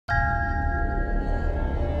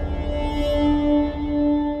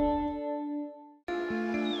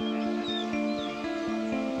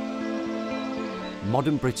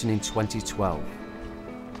Modern Britain in 2012.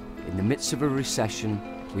 In the midst of a recession,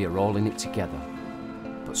 we are all in it together,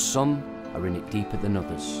 but some are in it deeper than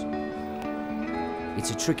others.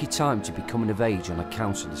 It's a tricky time to be coming of age on a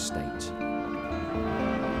council estate.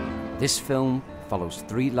 This film follows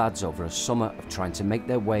three lads over a summer of trying to make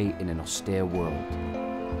their way in an austere world.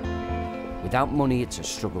 Without money, it's a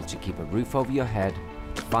struggle to keep a roof over your head,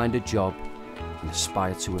 find a job, and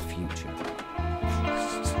aspire to a future.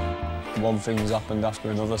 One thing's happened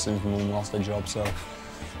after another since my mum lost her job, so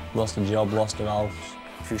lost her job, lost her house.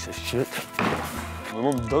 Piece of shit. My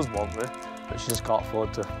mum does want me, but she just can't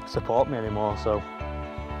afford to support me anymore, so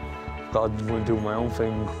I've got to do my own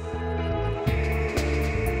thing.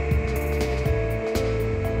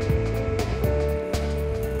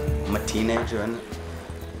 I'm a teenager and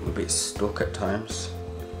I'm a bit stuck at times.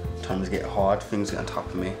 Times get hard, things get on top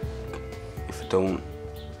of me. If I don't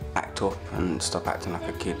act up and stop acting like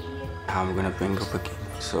a kid, how am I going to bring up a kid?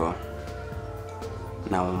 So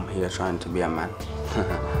now I'm here trying to be a man.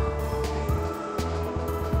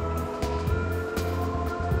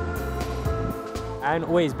 I've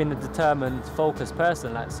always been a determined, focused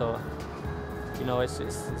person, so you know, it's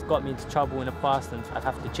got me into trouble in the past, and I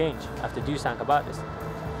have to change. I have to do something about this.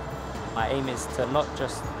 My aim is to not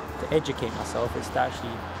just to educate myself, it's to actually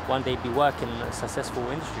one day be working in a successful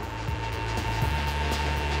industry.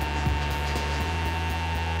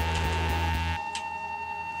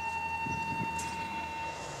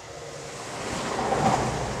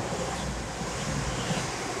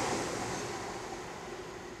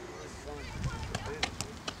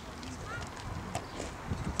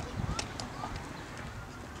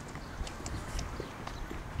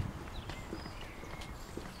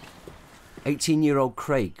 "18-year-old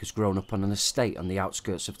Craig has grown up on an estate on the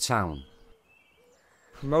outskirts of town.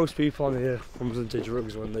 Most people on here comes into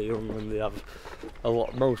drugs when they're young, when they have a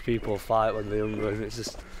lot. Most people fight when they're younger, and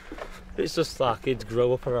it's just like kids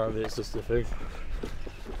grow up around it. It's just a thing.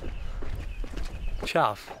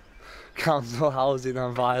 Chaff, council housing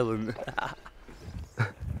and violent.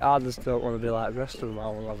 I just don't want to be like the rest of them. I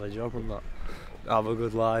want to have a job and that, have a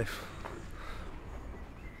good life.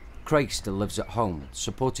 Craig still lives at home,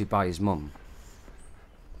 supported by his mum.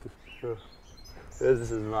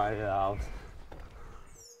 This is my house.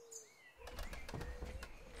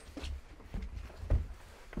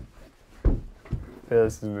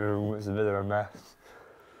 This is my room, it's a bit of a mess.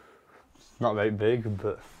 Not very big,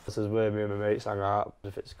 but this is where me and my mates hang out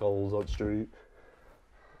if it's cold on the street.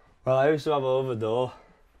 Well, I used to have an other door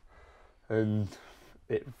and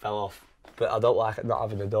it fell off, but I don't like it not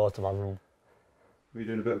having a door to my room. Were you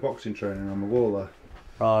doing a bit of boxing training on the wall there?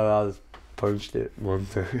 Oh, I just punched it one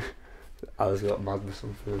time. I just got mad with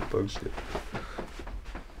something and punched it.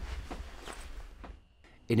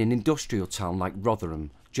 In an industrial town like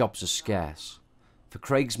Rotherham, jobs are scarce. For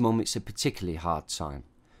Craig's mum, it's a particularly hard time.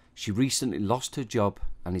 She recently lost her job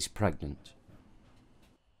and is pregnant.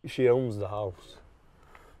 She owns the house.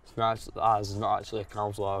 It's not, ours is not actually a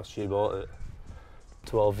council house, she bought it.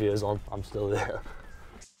 12 years on, I'm still there.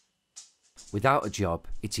 Without a job,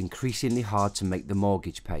 it's increasingly hard to make the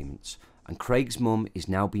mortgage payments, and Craig's mum is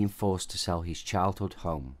now being forced to sell his childhood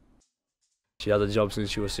home. She had a job since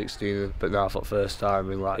she was 16, but now for the first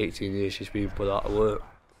time in like 18 years she's been put out of work.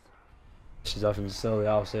 She's having to sell the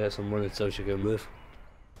house to get some money so she can live.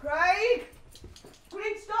 Craig! We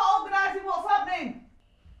need to start organising what's happening!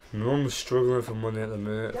 My mum's struggling for money at the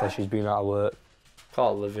minute because she's been out of work.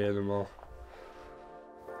 Can't live here anymore.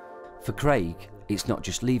 For Craig, it's not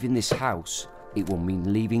just leaving this house, it will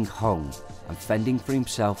mean leaving home and fending for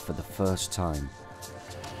himself for the first time.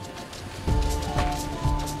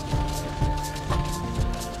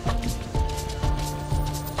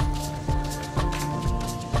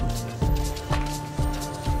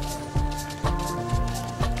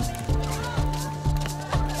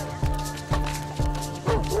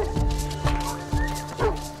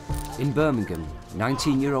 In Birmingham,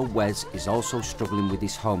 19-year-old Wes is also struggling with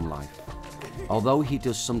his home life. Although he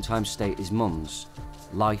does sometimes stay at his mum's,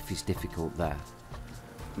 life is difficult there.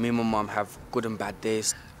 Me and my mum have good and bad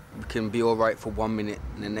days. We can be all right for 1 minute,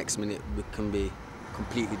 and the next minute we can be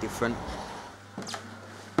completely different.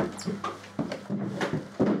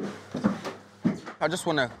 I just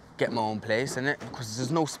want to get my own place, innit? Because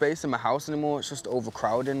there's no space in my house anymore. It's just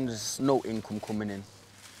overcrowding. There's no income coming in.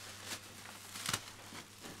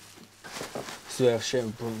 So yeah, I've shared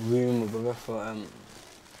a room with my brother for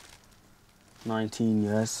 19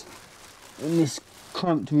 years. In this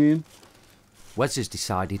cramped room. Wes has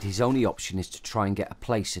decided his only option is to try and get a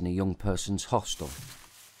place in a young person's hostel.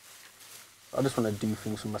 I just want to do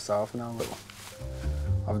things for myself now.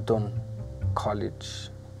 I've done college,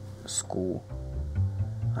 school,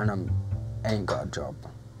 and I ain't got a job.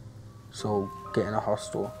 So getting a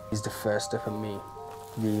hostel is the first step of me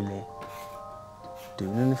really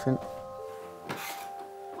doing anything.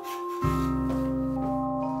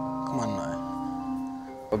 Come on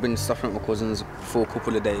now. I've been stopping at my cousin's for a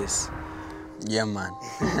couple of days. Yeah, man.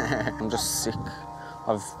 I'm just sick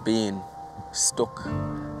of being stuck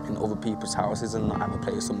in other people's houses and not have a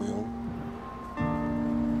place of my own.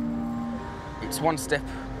 It's one step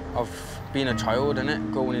of being a child,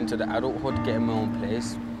 innit? Going into the adulthood, getting my own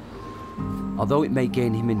place. Although it may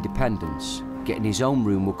gain him independence, getting his own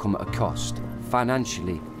room will come at a cost,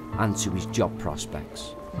 financially and to his job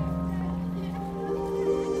prospects.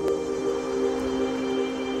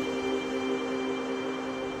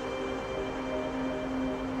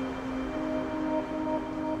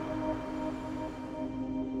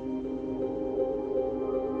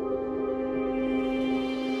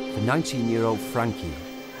 For 19-year-old Frankie,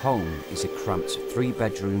 home is a cramped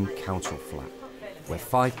 3-bedroom council flat where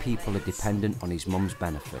 5 people are dependent on his mum's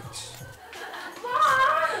benefits.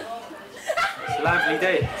 It's a lively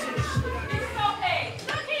day.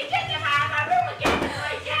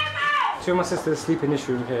 2 of my sisters sleep in this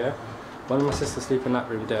room here, 1 of my sisters sleep in that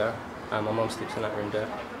room there, and my mum sleeps in that room there.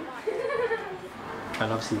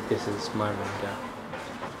 And obviously this is my room there.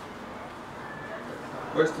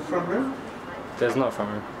 Where's the front room? There's not a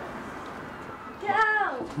front room. Get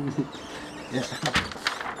out! Yeah.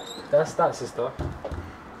 That's that sister.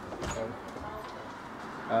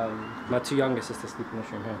 My 2 younger sisters sleep in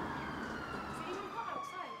this room here.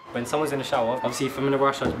 When someone's in the shower, obviously if I'm in a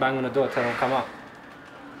rush, I just bang on the door, tell them to come out.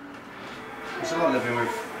 It's a lot living with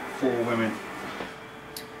 4 women.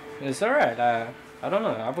 It's alright, I don't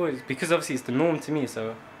know, I've always, because obviously it's the norm to me,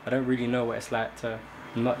 so I don't really know what it's like to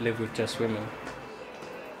not live with just women.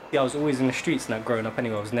 Yeah, I was always in the streets and growing up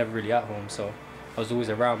anyway, I was never really at home, so I was always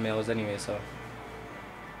around males anyway, so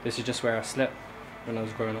this is just where I slept when I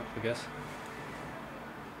was growing up, I guess.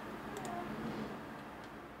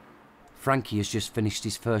 Frankie has just finished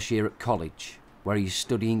his first year at college, where he is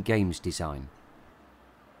studying games design.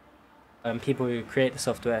 People who create the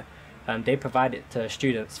software, they provide it to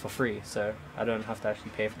students for free, so I don't have to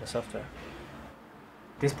actually pay for the software.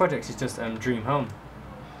 This project is just dream home.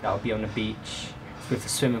 That'll be on the beach, with a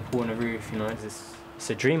swimming pool on the roof, you know, it's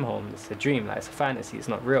a dream home, it's a dream, like it's a fantasy, it's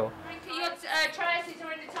not real. Your trousers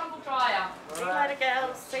are in the tumble dryer. See you later,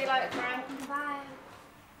 girls. See you later, Frank. Bye.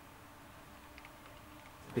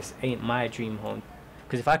 This ain't my dream home.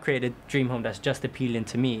 Because if I created a dream home that's just appealing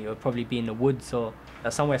to me, it would probably be in the woods or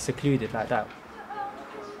somewhere secluded like that.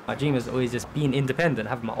 My dream is always just being independent,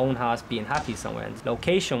 having my own house, being happy somewhere. And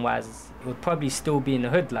location-wise, it would probably still be in the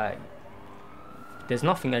hood, like. There's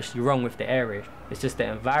nothing actually wrong with the area. It's just the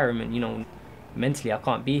environment, you know. Mentally, I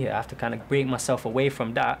can't be here. I have to kind of break myself away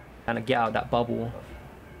from that, kind of get out of that bubble.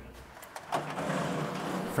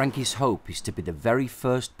 Frankie's hope is to be the very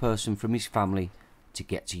first person from his family to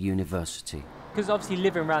get to university. Because obviously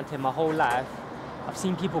living around here my whole life, I've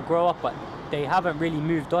seen people grow up, but they haven't really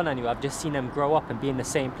moved on anywhere. I've just seen them grow up and be in the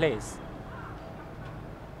same place.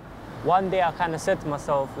 One day I kind of said to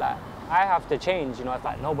myself, like, I have to change, you know, it's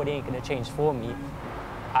like nobody ain't gonna change for me.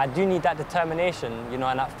 I do need that determination, you know,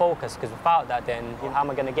 and that focus, because without that then, you know, how am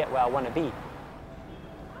I gonna get where I wanna be?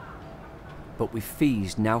 But with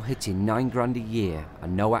fees now hitting £9 a year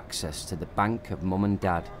and no access to the bank of mum and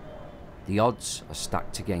dad, the odds are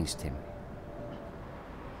stacked against him.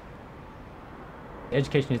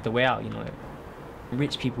 Education is the way out, you know.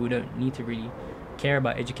 Rich people don't need to really care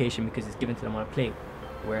about education because it's given to them on a plate.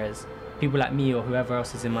 Whereas people like me or whoever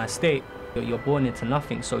else is in my state, you're born into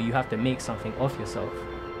nothing, so you have to make something of yourself.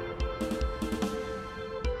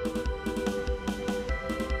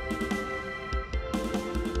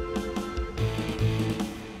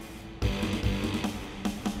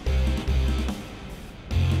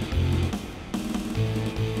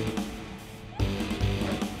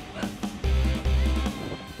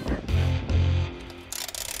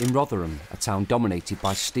 In Rotherham, a town dominated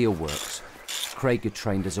by steelworks, Craig had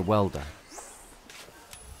trained as a welder.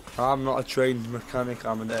 I'm not a trained mechanic,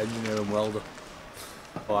 I'm an engineer and welder.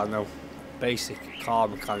 Well, I know basic car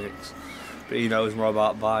mechanics, but he knows more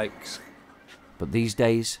about bikes. But these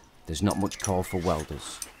days, there's not much call for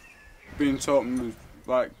welders. Being taught with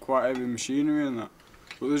like quite heavy machinery and that,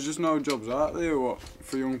 but there's just no jobs out there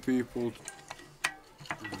for young people.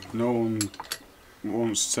 No one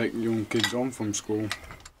wants to take young kids on from school.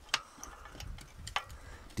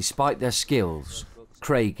 Despite their skills,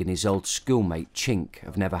 Craig and his old schoolmate Chink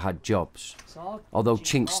have never had jobs, although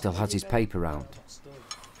Chink still has his paper round.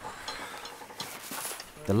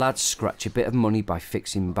 The lads scratch a bit of money by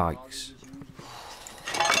fixing bikes.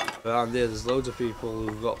 Around here there's loads of people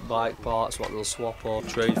who've got bike parts what they'll swap or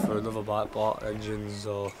trade for another bike part, engines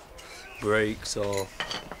or brakes or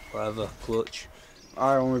whatever, clutch.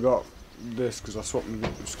 I only got this because I swapped my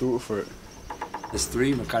scooter for it. There's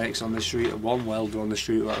 3 mechanics on the street and 1 welder on the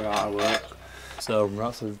street that are out of work. So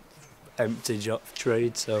that's an empty job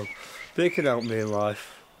trade, so they can help me in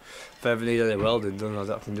life. If I ever need any welding done,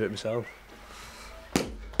 I can do it myself.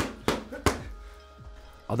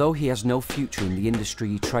 Although he has no future in the industry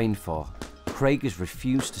he trained for, Craig has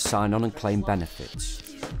refused to sign on and claim benefits.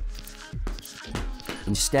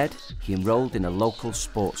 Instead, he enrolled in a local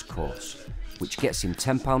sports course, which gets him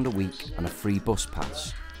 £10 a week and a free bus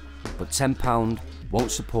pass. But £10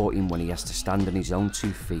 won't support him when he has to stand on his own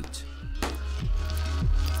 2 feet.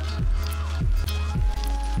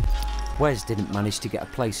 Wes didn't manage to get a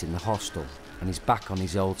place in the hostel and is back on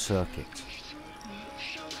his old circuit.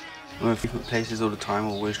 I'm in different places all the time,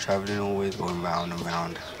 always travelling, always going round and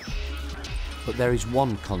round. But there is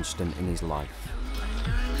one constant in his life.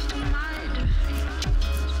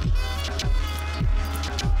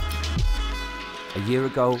 A year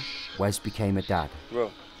ago, Wes became a dad.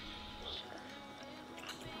 Bro.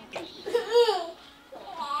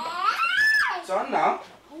 It's on now.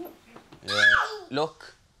 Yeah.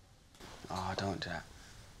 Look. Oh, don't do that.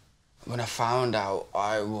 When I found out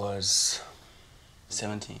I was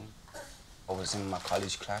 17, I was in my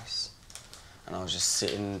college class and I was just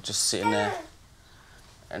sitting there,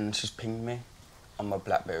 and she pinged me on my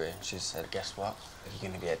BlackBerry. She said, "Guess what?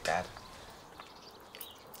 You're gonna be a dad."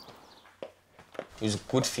 It was a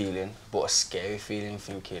good feeling, but a scary feeling,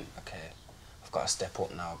 thinking, okay, I've got to step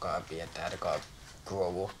up now, I've got to be a dad, I've got to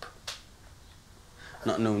grow up.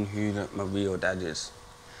 Not knowing who my real dad is.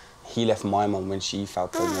 He left my mum when she fell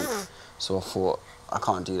pregnant, so I thought, I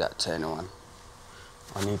can't do that to anyone.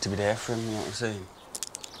 I need to be there for him, you know what I'm saying?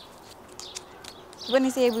 When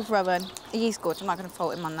he's here with Rowan, he's good, I'm not going to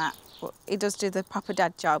fault him on that, but he does do the proper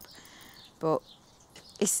dad job, but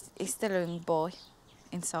he's still a young boy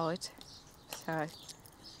inside. So.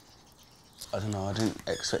 I don't know, I didn't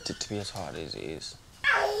expect it to be as hard as it is.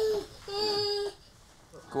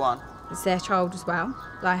 Go on. It's their child as well.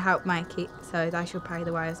 They help make it, so they should pay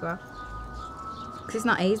the way as well. Because it's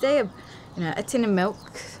not easy. You know, a tin of milk,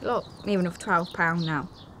 look, even of £12 now,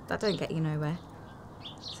 that don't get you nowhere.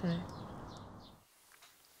 So.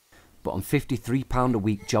 But on £53 a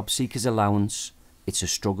week job seeker's allowance, it's a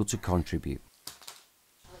struggle to contribute.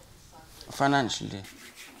 Financially,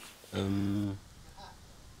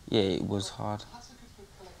 yeah, it was hard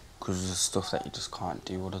because there's stuff that you just can't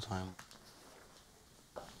do all the time.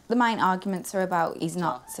 The main arguments are about he's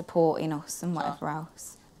not supporting us and whatever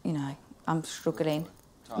else. You know, I'm struggling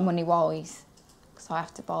money-wise because I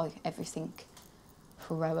have to buy everything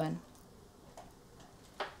for Rowan.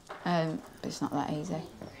 But it's not that easy.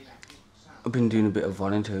 I've been doing a bit of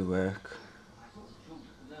voluntary work,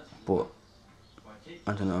 but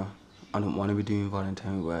I don't know, I don't want to be doing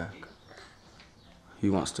voluntary work.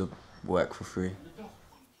 Who wants to work for free?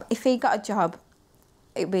 If he got a job,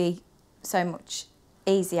 it'd be so much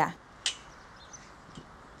easier.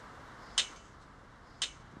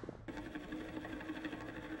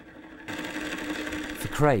 For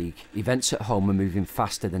Craig, events at home are moving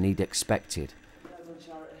faster than he'd expected.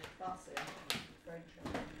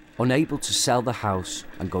 Unable to sell the house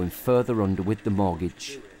and going further under with the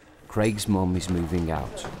mortgage, Craig's mum is moving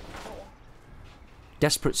out.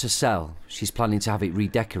 Desperate to sell, she's planning to have it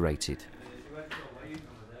redecorated.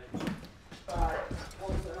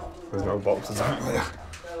 There's no boxes out there.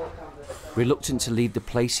 Reluctant to leave the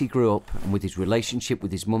place he grew up and with his relationship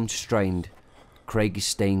with his mum strained, Craig is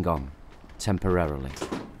staying on, temporarily.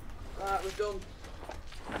 Right, we're done.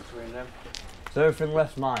 Is everything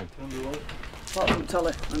left mine? Apart from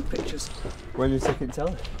telly and pictures. When are you taking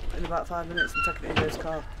telly? In about 5 minutes, I'm taking it in his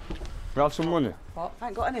car. We have some money? What? I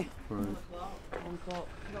ain't got any.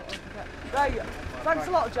 Right, thanks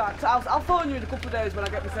a lot, Jack. I'll phone you in a couple of days when I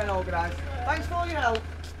get my thing organised. Thanks for all your help.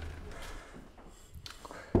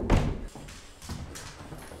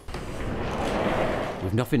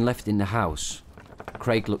 With nothing left in the house,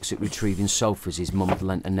 Craig looks at retrieving sofas his mum had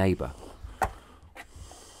lent a neighbour.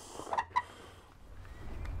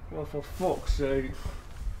 Well, for fuck's sake.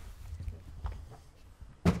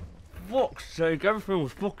 Fuck's sake, everything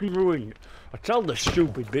was fucking ruined. I tell the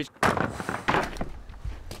stupid bitch.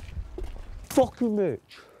 Fucking bitch.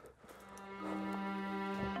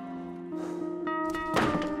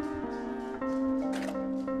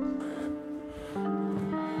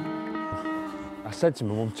 I said to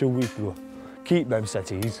my mum 2 weeks ago, keep them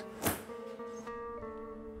settees.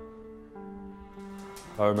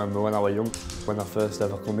 I remember when I was young, when I first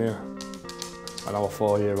ever come here. And I was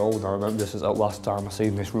 4-year-old and I remember this is the last time I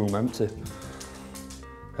seen this room empty.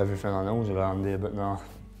 Everything I know is around here, but now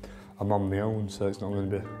I'm on my own, so it's not going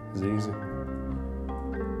to be as easy.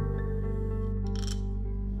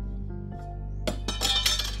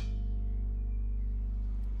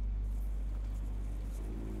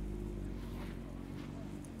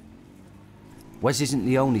 Wes isn't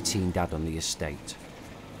the only teen dad on the estate.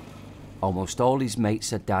 Almost all his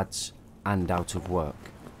mates are dads and out of work.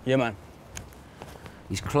 Yeah, man.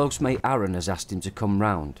 His close mate Aaron has asked him to come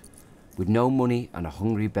round. With no money and a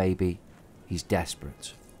hungry baby, he's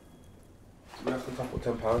desperate. We have to top up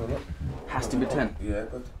 £10, isn't it? Has to be 10? Yeah,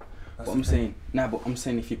 but... But I'm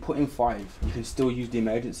saying if you put in 5, you can still use the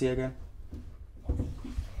emergency again.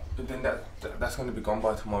 But then that's going to be gone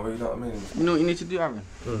by tomorrow, you know what I mean? You know what you need to do, Aaron?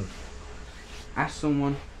 Ask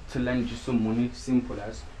someone to lend you some money, simple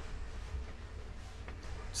as.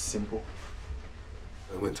 Simple.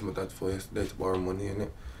 I went to my dad for yesterday to borrow money,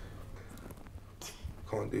 innit?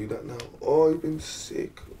 Can't do that now. Oh, you've been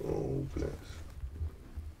sick. Oh, bless.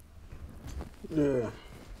 Yeah.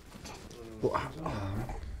 But,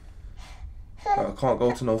 I can't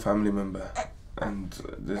go to no family member, and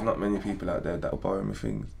there's not many people out there that'll borrow me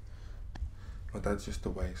things. My dad's just a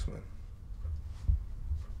waste, man.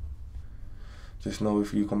 Just know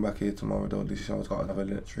if you come back here tomorrow though, this show's got to have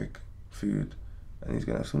electric, food, and he's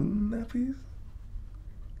gonna have some nappies.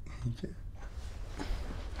 Yeah.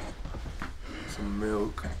 Some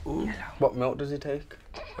milk. Ooh. what milk does he take?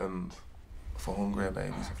 For hungrier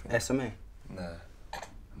babies, I think. SMA? Nah.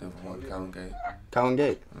 The other one, Cow and Gate. Cow and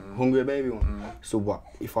Gate? Hungrier baby one? So what,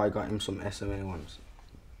 if I got him some SMA ones?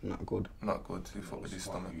 Not good? Not good, he fuck with his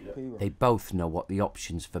stomach. They both know what the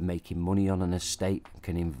options for making money on an estate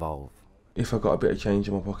can involve. If I got a bit of change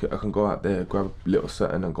in my pocket, I can go out there, grab a little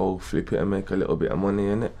something and go flip it and make a little bit of money,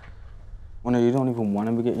 innit? Well, no, you don't even want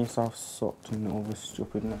to be getting yourself sucked into all this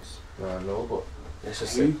stupidness. Yeah, I know, but it's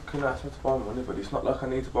just you can ask me to borrow money, but it's not like I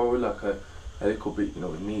need to borrow like a little bit, you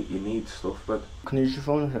know, you need stuff, but... Can you use your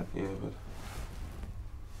phone here? Yeah, but...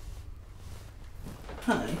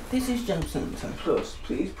 Hi, this is Jam Center Plus.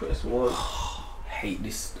 Please press 1. Hate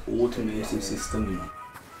this automated system.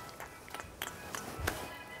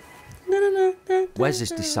 Wes has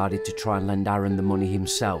decided to try and lend Aaron the money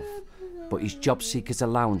himself, but his job seeker's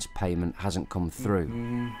allowance payment hasn't come through.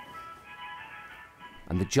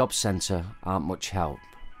 And the job centre aren't much help.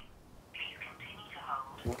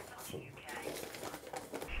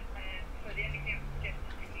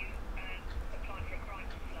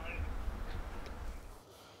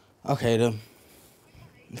 Okay then.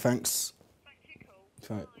 Thanks.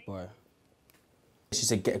 Right, bye. She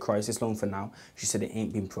said get a crisis loan for now. She said it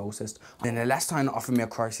ain't been processed. And the last time they offered me a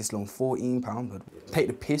crisis loan, £14, but take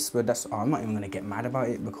the piss, but that's, I'm not even gonna get mad about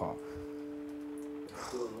it because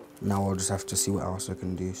now I'll just have to see what else I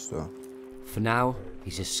can do, so. For now,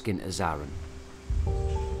 he's as skint as Aaron.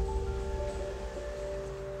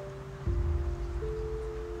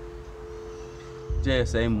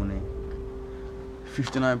 JSA money,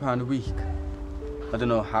 £59 a week. I don't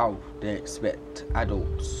know how they expect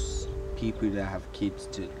adults, people that have kids,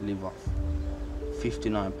 to live off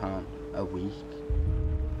 £59 a week.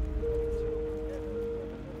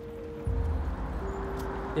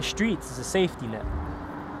 The streets is a safety net.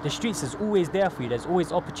 The streets is always there for you. There's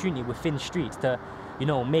always opportunity within streets to, you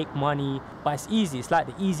know, make money, but it's easy. It's like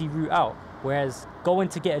the easy route out. Whereas going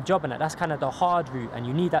to get a job and that's kind of the hard route, and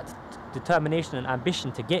you need that determination and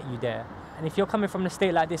ambition to get you there. And if you're coming from a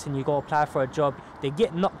state like this and you go apply for a job, they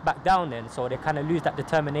get knocked back down then, so they kind of lose that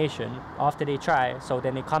determination after they try, so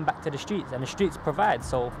then they come back to the streets, and the streets provide.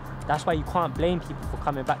 So that's why you can't blame people for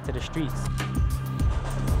coming back to the streets.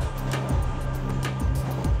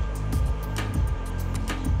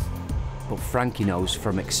 But Frankie knows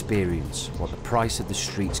from experience what the price of the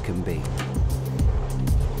streets can be.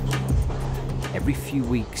 Every few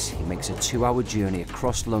weeks, he makes a 2-hour journey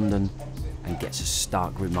across London and gets a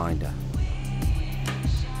stark reminder.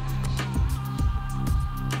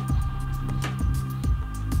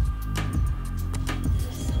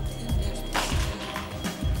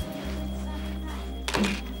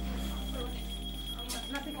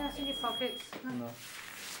 Nothing else in your pockets? No.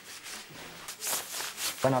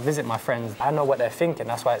 When I visit my friends, I know what they're thinking.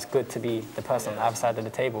 That's why it's good to be the person on the other side of the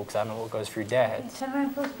table, because I know what goes through their heads. Turn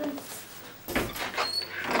around, please.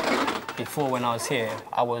 Before, when I was here,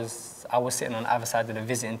 I was sitting on the other side of the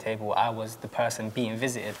visiting table. I was the person being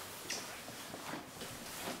visited.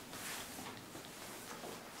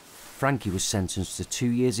 Frankie was sentenced to 2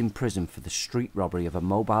 years in prison for the street robbery of a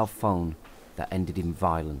mobile phone that ended in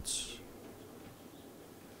violence.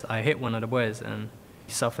 I hit one of the boys and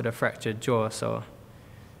he suffered a fractured jaw, so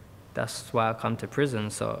That's why I come to prison,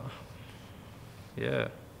 so, yeah. You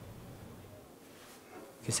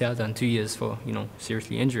can say I've done 2 years for, you know,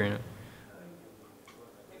 seriously injuring her.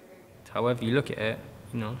 However you look at it,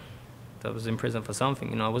 you know, I was in prison for something.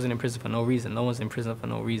 You know, I wasn't in prison for no reason. No one's in prison for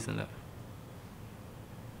no reason. Like.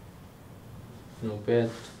 You know,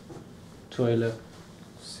 bed, toilet,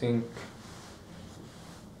 sink,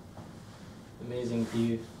 amazing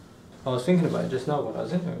view. I was thinking about it just now when I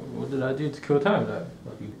was in there. What did I do to kill time?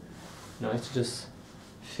 Like, you know, I used to just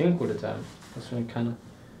think all the time. That's when I kind of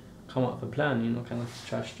come up with a plan, you know, kind of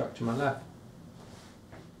try to structure my life.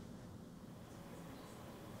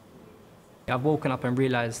 I've woken up and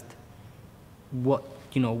realized what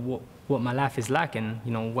my life is like, and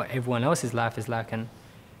you know what everyone else's life is like, and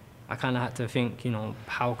I kind of had to think, you know,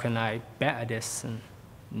 how can I better this? And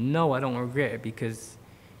no, I don't regret it, because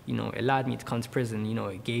you know it allowed me to come to prison. You know,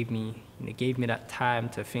 it gave me that time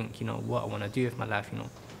to think, you know, what I want to do with my life. You know,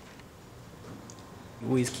 you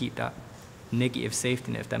always keep that negative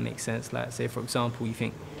safety net, if that makes sense. Like, say for example, you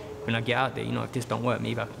think when I get out there, you know, if this don't work,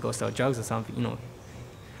 maybe I can go sell drugs or something. You know.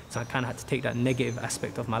 So I kind of had to take that negative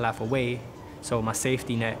aspect of my life away. So my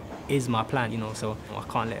safety net is my plan, you know, so I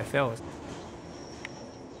can't let it fail.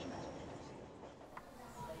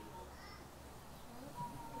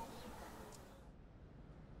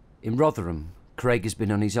 In Rotherham, Craig has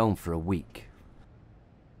been on his own for a week.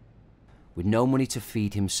 With no money to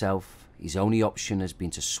feed himself, his only option has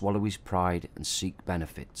been to swallow his pride and seek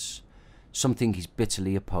benefits, something he's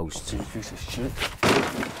bitterly opposed to.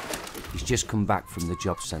 He's just come back from the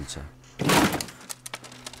job centre.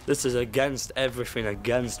 This is against everything,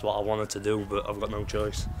 against what I wanted to do, but I've got no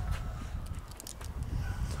choice.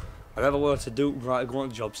 I never wanted to go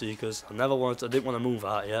on job seekers. I didn't want to move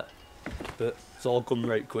out yet, but it's all come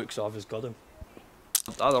right quick, so I've just got to.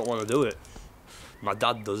 I don't want to do it. My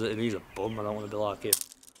dad does it and he's a bum, I don't want to be like him.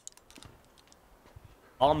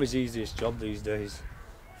 Army's the easiest job these days.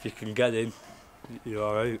 If you can get in, you're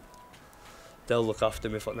alright. They'll look after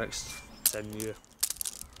me for the next 10 years.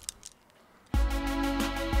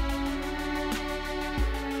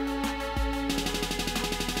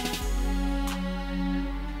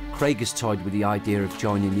 Craig has toyed with the idea of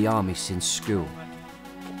joining the army since school.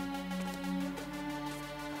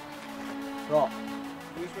 Right.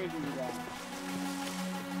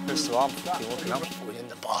 This is what I'm fucking looking at. We're in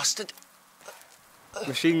the bastard.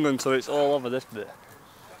 Machine gun turrets all over this bit.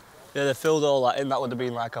 Yeah, they filled all that in. That would have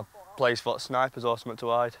been like a place for snipers or something to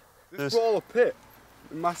hide. This is all a pit,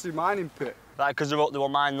 a massive mining pit. Like, because they were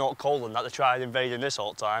mining out coal and that, they tried invading this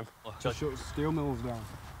all the time. Just shut steel mills down.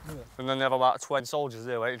 Yeah. And then they have about 20 soldiers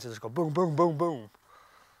there waiting to just go boom, boom, boom, boom.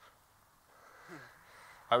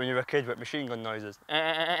 Like when you were a kid with machine gun noises.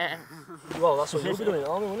 Well, that's what you'll be doing in the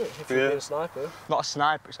army, wouldn't it? If you're being a sniper. Not a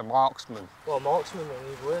sniper, it's a marksman. Well, a marksman, then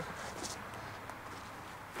either way.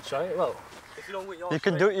 Try it, well. If you don't win your you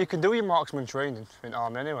can do your marksman training in the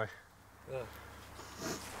army anyway. Yeah.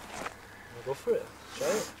 Go for it. Try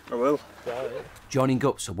it. I will. Yeah, Joining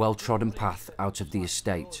up's a well-trodden path out of the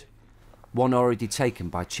estate, one already taken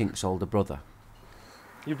by Chink's older brother.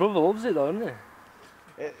 Your brother loves it though, doesn't he?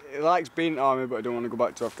 He likes being in the army, but I don't want to go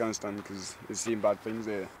back to Afghanistan because he's seen bad things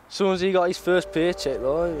here. As soon as he got his first paycheck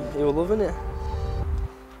though, he was loving it.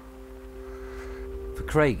 For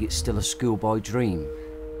Craig, it's still a schoolboy dream,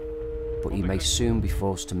 but he may soon be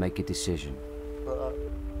forced to make a decision.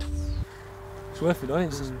 It's worth it,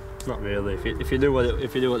 isn't it? It's not really. If you do what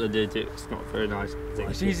they did, it's not very nice.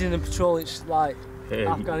 It's easy in the patrol. It's like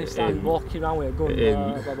Afghanistan, walking around with a gun.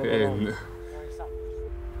 Blah, blah, blah, blah.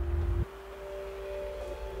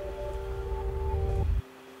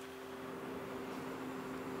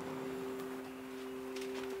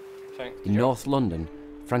 In North London,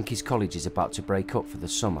 Frankie's college is about to break up for the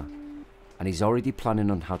summer, and he's already planning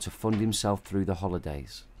on how to fund himself through the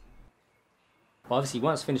holidays. But obviously,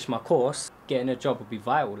 once I finish my course, getting a job would be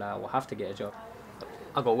vital. Like, I will have to get a job.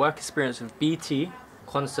 I got work experience with BT,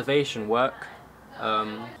 conservation work,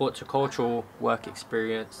 horticultural work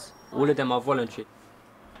experience. All of them are voluntary.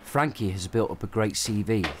 Frankie has built up a great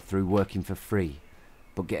CV through working for free,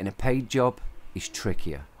 but getting a paid job is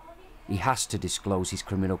trickier. He has to disclose his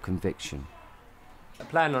criminal conviction.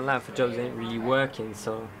 Applying online for jobs ain't really working,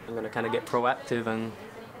 so I'm going to kind of get proactive and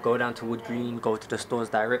go down to Wood Green, go to the stores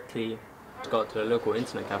directly, go to the local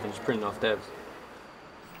internet cafe and just print off devs.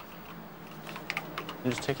 I'm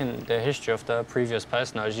just taking the history of the previous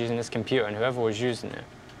person that was using this computer, and whoever was using it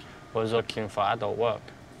was looking for adult work.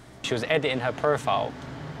 She was editing her profile.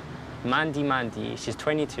 Mandy, she's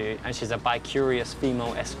 22, and she's a bi-curious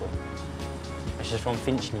female escort. And she's from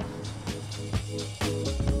Finchley.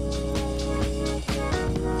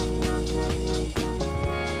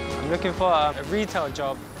 looking for a retail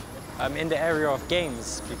job in the area of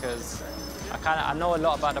games because I know a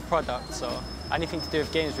lot about the product, so anything to do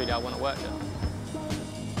with games really, I want to work there.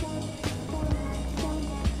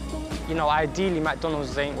 You know, ideally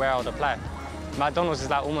McDonald's ain't where I would apply. McDonald's is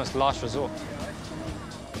like almost last resort.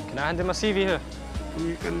 Can I hand in my CV here?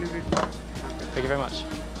 You can leave it. Thank you very much.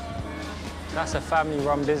 That's a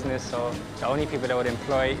family-run business, so the only people they would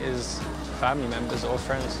employ is family members or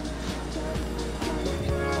friends.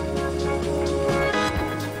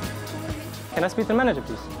 Can I speak to the manager,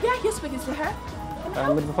 please? Yeah, you're speaking to her.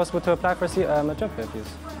 Would it be possible to apply for a job here, please?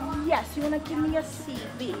 Yes, you want to give me your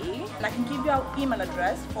CV, and I can give you our email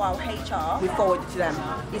address for our HR. We forward it to them.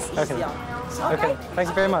 It's easier. Okay, thank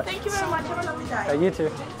you very much. Thank you very much. Have a lovely day. You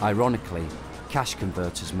too. Ironically, cash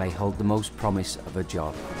converters may hold the most promise of a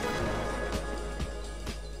job.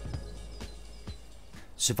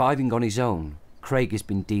 Surviving on his own, Craig has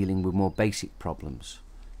been dealing with more basic problems.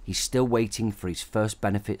 He's still waiting for his first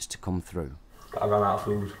benefits to come through. I ran out of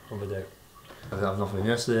food the other day. I didn't have nothing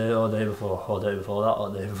yesterday, or day before, or day before that, or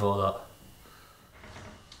day before that.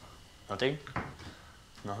 Nothing.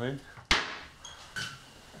 Nothing.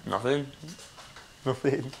 Nothing.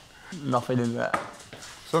 Nothing. Nothing in there.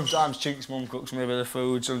 Sometimes Chink's mum cooks me a bit of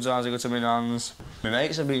food, sometimes I go to my nan's. My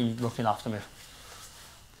mates have been looking after me.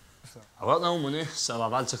 I've got no money, so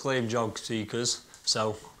I've had to claim job seekers.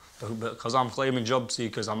 So, because I'm claiming job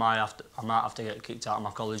seekers, I might have to get kicked out of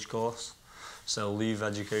my college course. So leave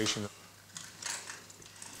education.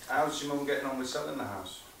 How's your mum getting on with selling the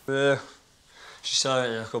house? Yeah, she's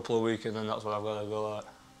selling it in a couple of weeks and then that's what I've got to go like.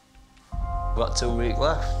 I've got 2 weeks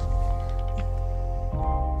left.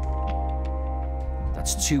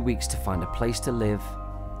 That's 2 weeks to find a place to live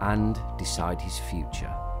and decide his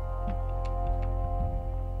future.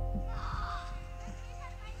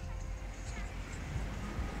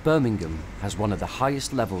 Birmingham has one of the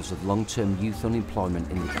highest levels of long-term youth unemployment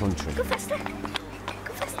in the country. Go faster.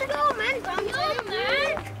 Go faster. Go, man. Go,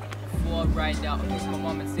 man. Before I ride out, I kiss my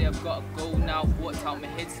mum and say I've got to go now. Walked out, my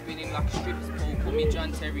head spinning like a stripper's pole. Call me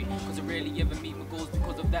John Terry, cause I rarely ever meet my goals.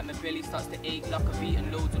 Because of that, my belly starts to ache like I've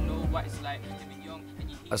eaten loads and know what it's like. Living young and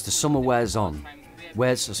you As the summer wears on,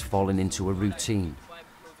 Wes has fallen into a routine.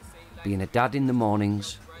 Being a dad in the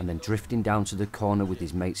mornings and then drifting down to the corner with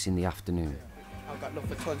his mates in the afternoon. Got love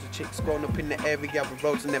for tons of chicks growing up in the area where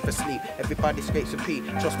roads never sleep. Everybody scrapes a pee,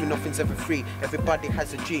 trust me, nothing's ever free. Everybody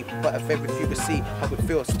has a dream, but a very few will see how it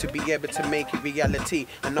feels to be able to make it reality.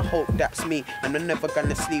 And I hope that's me, and I'm never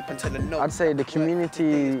gonna sleep until I know. I'd say the community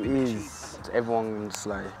is everyone's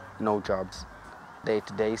like no jobs. Day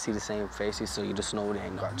to day, see the same faces, so you just know they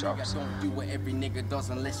ain't got jobs. Don't do what every nigga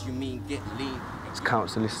does unless you mean get lean. It's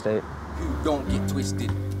council estate. You don't get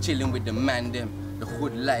twisted, chilling with the man them. The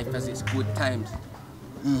hood life has its good times.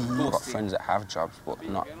 I've got friends that have jobs, but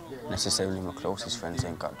not necessarily my closest friends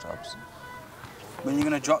ain't got jobs. When you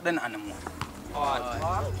gonna drop then, animal? Hard.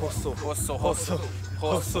 Hustle, hustle, hustle,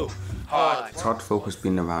 hustle, hard. It's hard to focus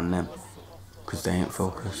being around them, because they ain't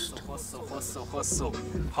focused. Hustle, hustle, hustle,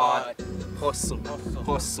 hard. Hustle,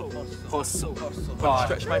 hustle, hustle, hard.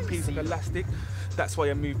 Stretch my piece of elastic, that's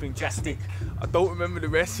why I'm moving drastic. I don't remember the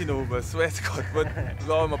rest, you know, but I swear to God, but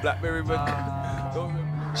on my Blackberry, but don't remember.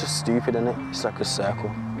 It's just stupid, isn't it? It's like a circle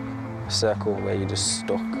where you're just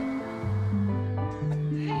stuck.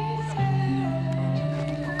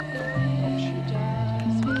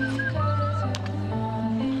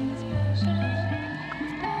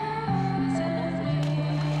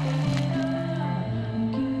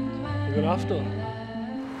 You're gonna have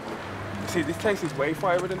to. See, this place is way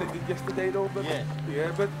fire than it did yesterday, though, but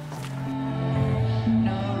yeah, but.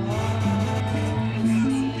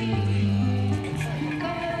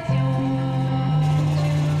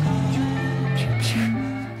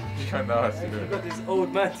 You got this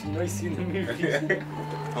old man, you know, seen the movie.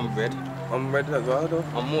 I'm red. I'm red as well, though.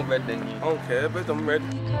 I'm more red than you. I don't care, but I'm red.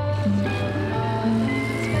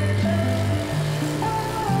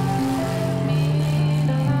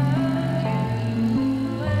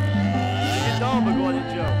 Sit down, but go on in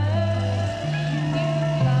jail.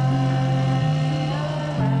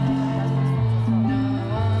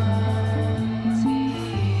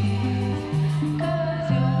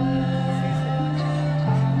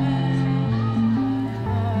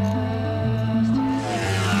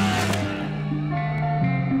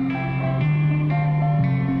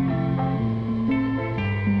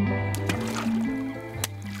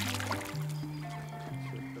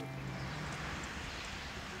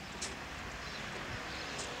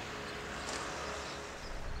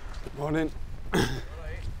 Morning.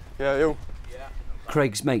 Yeah, you?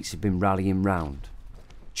 Craig's mates have been rallying round.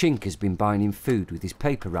 Chink has been buying him food with his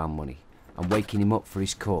paper round money, and waking him up for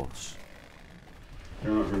his course.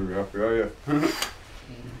 You're not going to be happy, are you?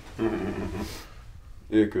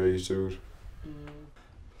 You're crazy, dude.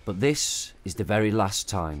 But this is the very last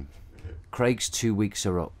time. Craig's 2 weeks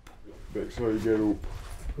are up. Make sure you get up.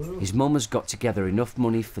 His mum has got together enough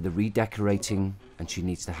money for the redecorating and she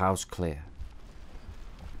needs the house clear.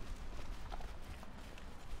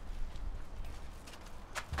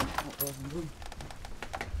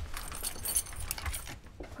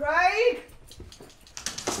 Craig!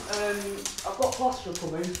 I've got plaster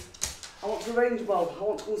coming. I want to arrange Bob. I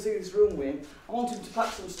want to go and see this room with him. I want him to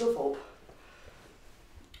pack some stuff up.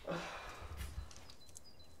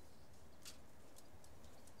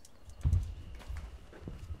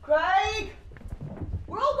 Craig!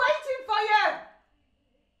 We're all waiting for you!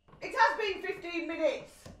 It has been 15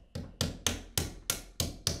 minutes.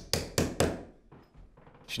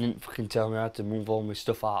 She didn't fucking tell me I had to move all my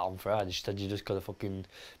stuff out on Friday. She said you just gotta fucking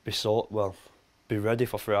be ready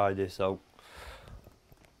for Friday, so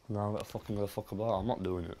now I've got to fuck about. I'm not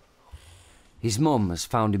doing it. His mum has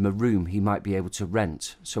found him a room he might be able to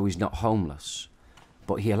rent so he's not homeless,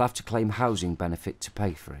 but he'll have to claim housing benefit to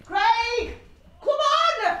pay for it. Craig! Come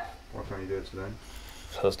on! What can you do today?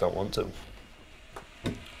 I just don't want to.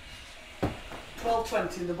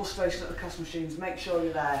 12:20 in the bus station at the cash machines. Make sure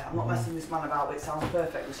you're there. I'm not messing this man about. It sounds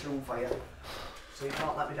perfect, this room for you. So you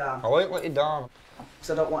can't let me down. I won't let you down. Because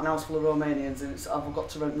I don't want an house full of Romanians and I've got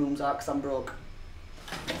to rent rooms out because I'm broke.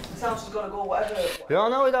 This house has got to go whatever. Yeah, I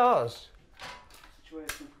know it does.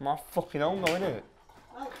 Situation. My fucking home though, innit?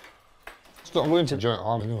 It's not going to joint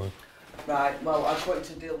arm anyway. Right, well, I just want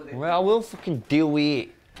you to deal with it. Well, I will fucking deal with it.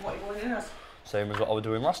 What are you going in as? Same as what I was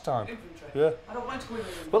doing last time. Infantry? Yeah. I don't want to go in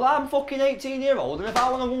with Well, I'm fucking 18-year-old, and if I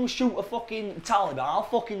want to go and shoot a fucking Taliban, I'll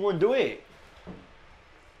fucking go and do it.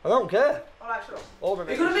 I don't care. Alright, shut up. Over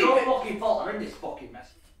You're going to leave it? fucking fault, I'm in this fucking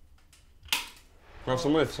mess. Have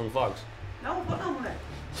some with some flags. No, I've got no money.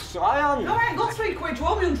 So I am. No, I ain't got 3 quid. You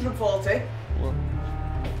owe me 140. Well.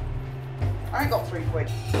 I ain't got 3 quid.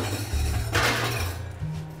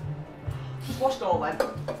 Just washed all then.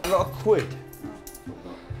 I got a quid.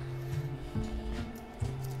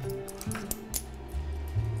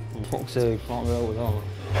 Fuck's sake, can't be over that.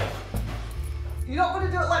 You're not going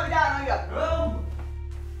to do it, let me down, are you? No.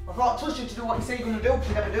 I thought I trust you to do what you say you're going to do, but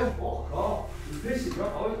you never do. Fuck off. You're pissing me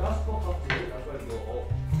off. That's fuck off to you. That's why you go home.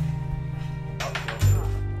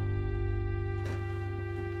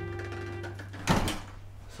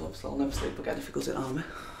 So obviously I'll never sleep again if he goes in army.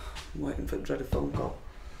 I'm waiting for the dreaded phone call.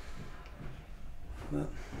 But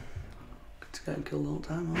it's getting killed all the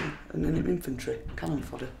time, aren't they? And in infantry, cannon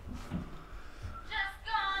fodder.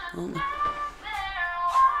 Aren't they?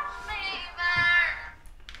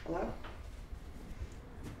 Hello?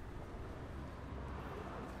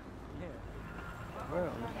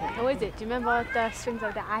 Oh, is it? Do you remember the strings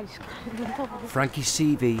of the ice? Frankie's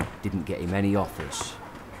CV didn't get him any offers,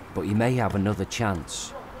 but he may have another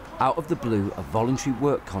chance. Out of the blue, a voluntary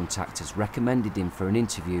work contact has recommended him for an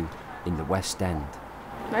interview in the West End.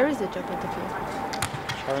 Where is the job interview?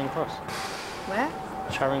 Charing Cross. Where?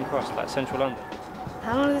 Charing Cross, like central London.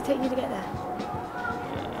 How long does it take you to get there?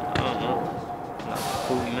 I don't know, like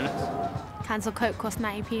 40 minutes. Cans of Coke cost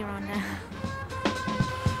 90p around there.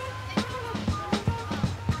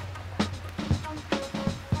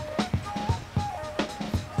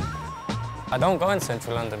 I don't go in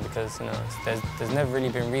central London because, you know, there's never really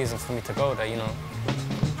been reasons for me to go there, you know.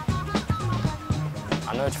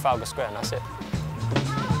 I know Trafalgar Square and that's it.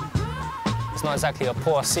 It's not exactly a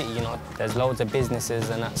poor city, you know. There's loads of businesses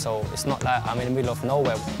and that, so it's not like I'm in the middle of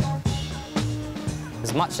nowhere.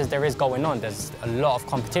 As much as there is going on, there's a lot of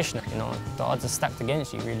competition, you know. The odds are stacked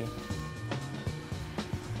against you, really.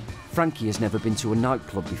 Frankie has never been to a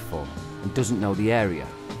nightclub before and doesn't know the area,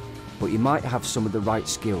 but he might have some of the right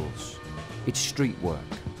skills. It's street work,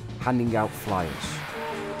 handing out flyers.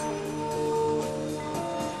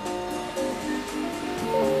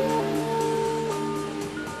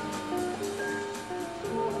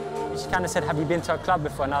 She kind of said, have you been to a club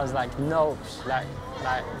before? And I was like, no.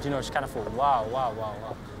 You know, she kind of thought, wow.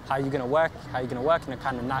 How are you going to work? How are you going to work in a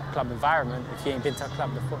kind of nightclub environment if you ain't been to a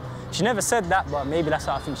club before? She never said that, but maybe that's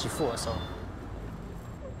what I think she thought, so.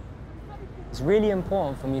 It's really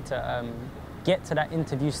important for me to get to that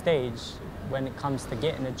interview stage when it comes to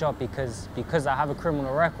getting a job because I have a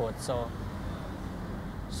criminal record.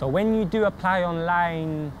 So when you do apply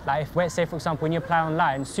online, like if, let's say for example, when you apply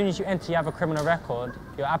online, as soon as you enter you have a criminal record,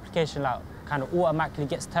 your application like kind of automatically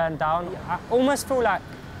gets turned down. I almost feel like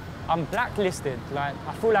I'm blacklisted. Like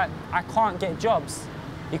I feel like I can't get jobs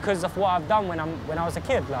because of what I've done when I was a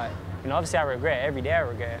kid. Like, you know, obviously I regret it, every day I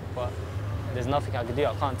regret it, but There's nothing I can do.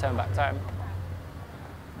 I can't turn back time.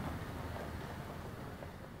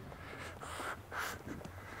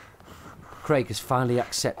 Craig has finally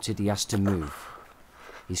accepted he has to move.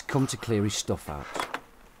 He's come to clear his stuff out.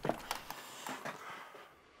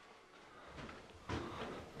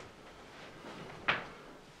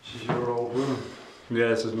 This is your old room? Yeah,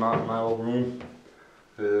 this is my old room.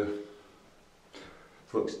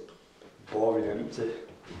 Looks boring, empty.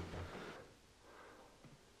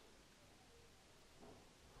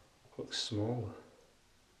 Looks small.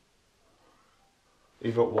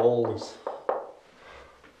 You've got walls.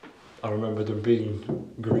 I remember them being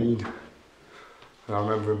green. And I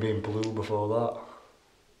remember them being blue before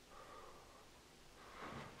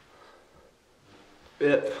that.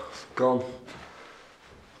 Yep, it's gone.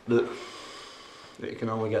 But it can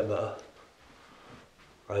only get better.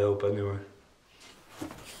 I hope anyway.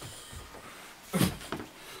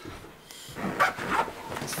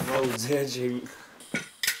 Roads edging.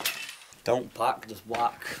 Don't pack, just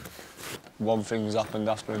whack. One thing's happened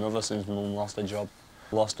after another since my mum lost her job.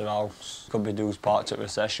 Lost her house. Could be dues parked at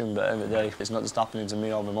recession, but at the end of the day, it's not just happening to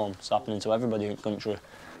me or my mum, it's happening to everybody in the country.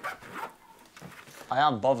 I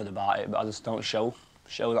am bothered about it, but I just don't show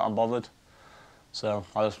that I'm bothered. So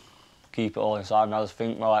I just keep it all inside, and I just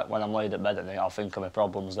think, well, like, when I'm laid at bed at night, I'll think of my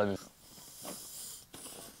problems then.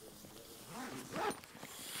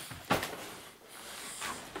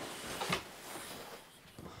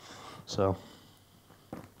 So,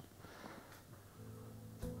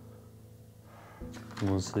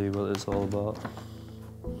 we'll see what it's all about.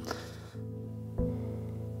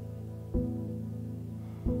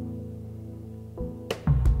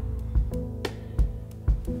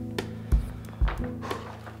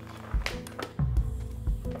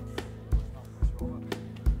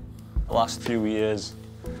 The last few years,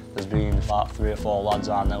 there's been about 3 or 4 lads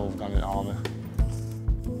I know who've gone in the army.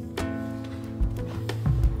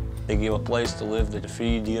 They give you a place to live, they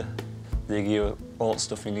feed you, they give you all the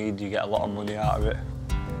stuff you need, you get a lot of money out of it.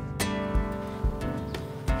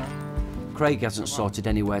 Craig hasn't sorted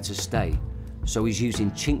anywhere to stay, so he's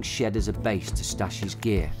using Chink's shed as a base to stash his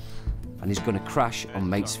gear, and he's going to crash on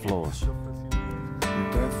mates' floors.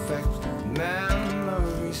 Perfect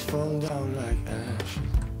memories fall down like ashes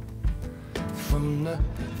from the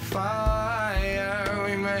fire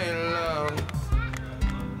we made love.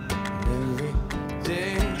 Every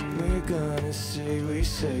day we're gonna see we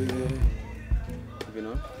save it. You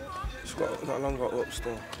know, it's got not long got up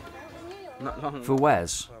still. Not long. For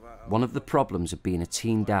Wes, one of the problems of being a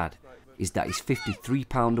teen dad is that his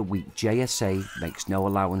 £53 a week JSA makes no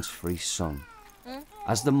allowance for his son.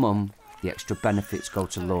 As the mum, the extra benefits go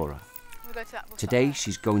to Laura. Today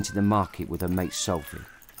she's going to the market with her mate Sophie.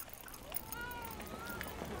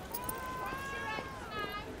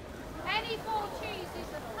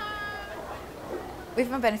 With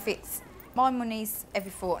my benefits, my money's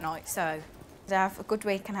every fortnight, so I have a good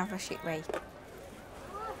week and have a shit week.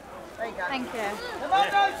 There you go. Thank you.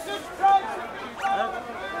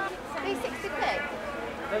 These 60p?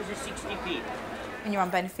 Those are 60p. When you're on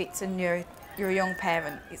benefits and you're a young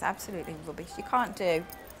parent, it's absolutely rubbish. You can't do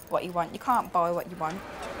what you want. You can't buy what you want.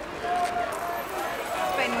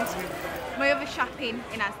 Spend my other shopping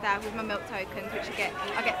in Asda with my milk tokens, which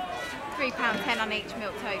I get £3.10 on each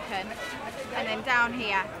milk token. And then down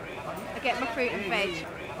here, I get my fruit and veg.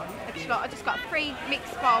 I just got 3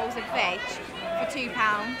 mixed bowls of veg for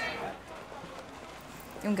 £2.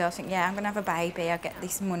 Young girls think, yeah, I'm going to have a baby, I get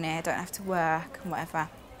this money, I don't have to work and whatever.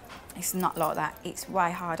 It's not like that. It's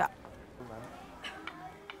way harder.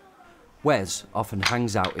 Wes often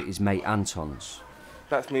hangs out at his mate Anton's.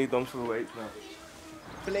 That's me done for the weights now.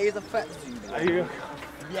 Blaze of fat.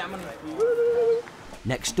 Yeah, man.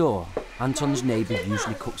 Next door, Anton's neighbour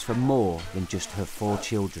usually cooks for more than just her 4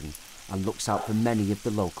 children and looks out for many of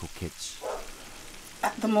the local kids.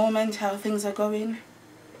 At the moment, how things are going,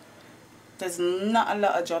 there's not a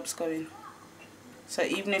lot of jobs going. So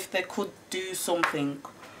even if they could do something,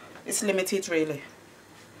 it's limited really.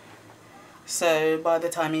 So by the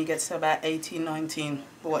time he gets to about 18, 19,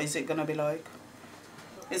 what is it going to be like?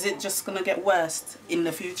 Is it just going to get worse in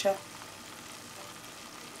the future?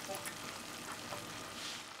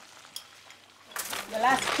 The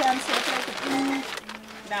last chance to play the food.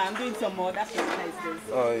 Nah, I'm doing some more. That's just nice.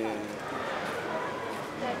 Oh, yeah.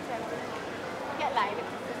 Get later.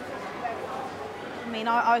 I mean,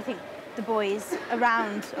 I think the boys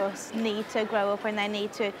around us need to grow up and they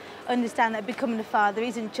need to understand that becoming a father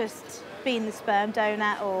isn't just being the sperm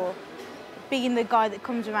donor or being the guy that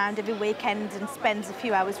comes around every weekend and spends a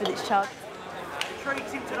few hours with his child.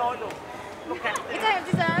 Treats him tonight, look. You don't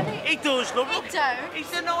deserve it. He does, love You don't.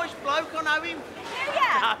 He's a nice bloke, I know him.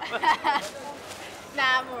 Yeah.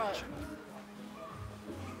 Nah, I'm alright.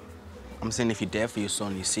 I'm saying if you're there for your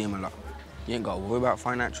son, you see him a lot. You ain't got to worry about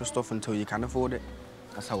financial stuff until you can afford it.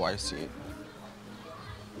 That's how I see it.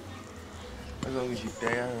 As long as you're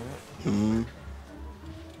there, innit?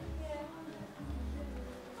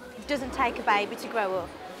 It doesn't take a baby to grow up,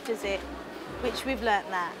 does it? Which we've learnt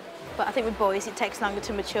that. But I think with boys, it takes longer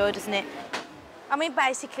to mature, doesn't it? I mean,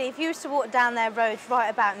 basically, if you used to walk down their road right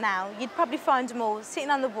about now, you'd probably find them all sitting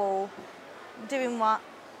on the wall, doing what?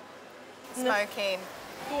 Smoking.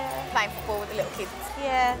 Yeah. Playing football with the little kids.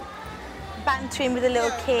 Yeah. Bantering with the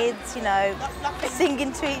little kids, you know,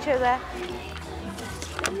 singing to each other.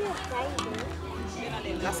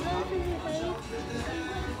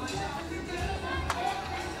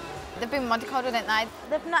 They've been mollycoddled, haven't they?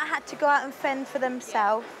 They've not had to go out and fend for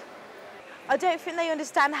themselves. I don't think they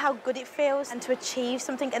understand how good it feels and to achieve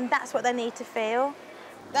something, and that's what they need to feel.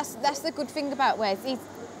 That's the good thing about Wes.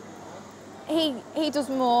 He does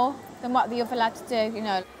more than what the other lads do, you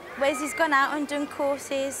know. Wes has gone out and done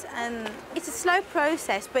courses, and it's a slow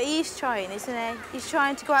process, but he's trying, isn't he? He's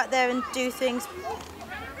trying to go out there and do things.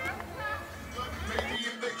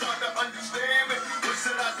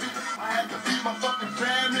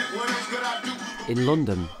 In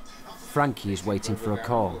London, Frankie is waiting for a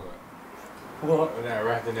call. What?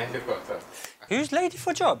 Who's lady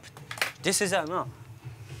for job? This is Emma.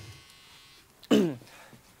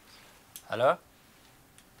 Hello?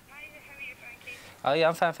 Oh, yeah,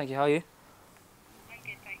 I'm fine, thank you. How are you? I'm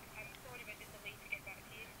good, thanks. I'm sorry about this delay to get back to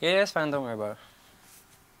you. Yeah, it's fine, don't worry about it.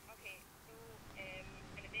 Okay, so,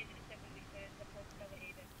 and at the end of the 7 weeks, there's a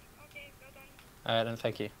possibility that... Okay, well done. All right, then,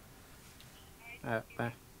 thank you. All right,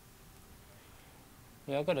 bye.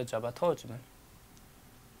 Yeah, I got a job, I told you, man.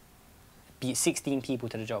 Beat 16 people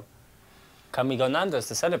to the job. Can we go Nando's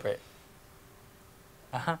to celebrate?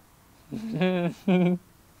 Uh-huh.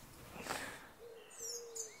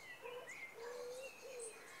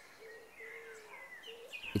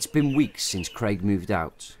 It's been weeks since Craig moved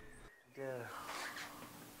out.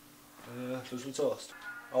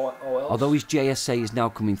 Although his JSA is now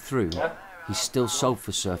coming through, he's still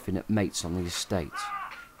sofa surfing at mates on the estate.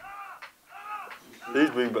 These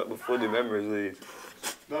bring back the funny memories, these.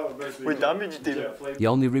 We damaged him. The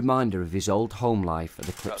only reminder of his old home life are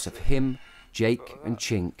the clips of him, Jake and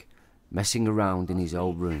Chink messing around in his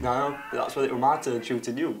old room. No, that's when it was my turn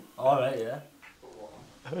shooting you. All right, yeah.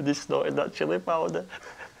 And he snorted that chilli powder.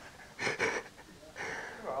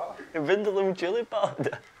 Vindaloo chilli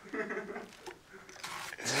powder.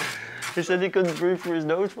 He said he couldn't breathe through his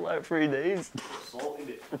nose for like 3 days. Salted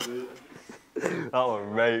it. That was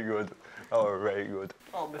very good. That was very good.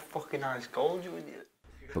 Oh, my fucking eyes cold, you idiot.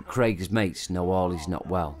 But Craig's mates know all is not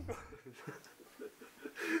well.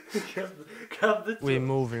 We're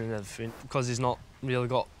moving and everything because he's not really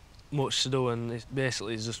got much to do, and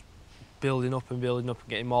he's just building up and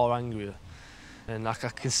getting more angrier. And I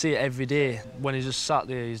can see it every day when he's just sat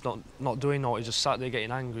there. He's not doing naught. He's just sat there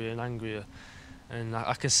getting angrier and angrier. And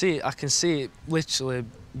I can see it literally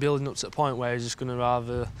building up to the point where he's just going to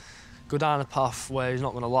rather go down a path where he's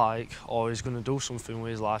not going to like, or he's going to do something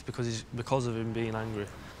with his life because of him being angry.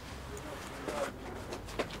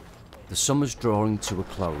 The summer's drawing to a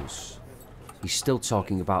close. He's still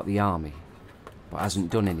talking about the army, but hasn't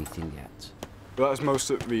done anything yet. But that's most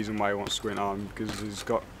of the reason why he wants to go in army, because he's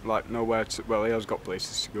got like nowhere to. Well, he has got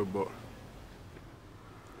places to go,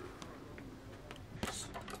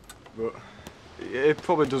 but it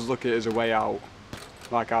probably does look at it as a way out,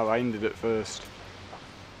 like how I ended it first.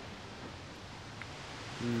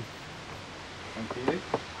 Thank you.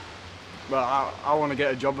 But I want to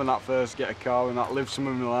get a job in that first, get a car and that, live some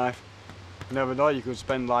of my life. You never know, you could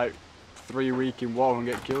spend like 3 weeks in war and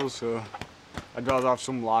get killed, so I'd rather have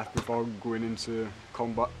some life before going into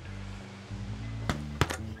combat.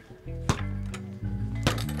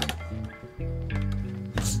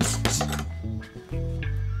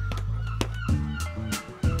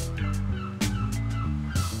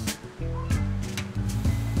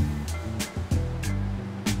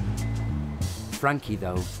 Frankie,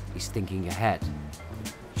 though, is thinking ahead.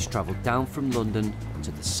 He's travelled down from London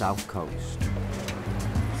to the south coast.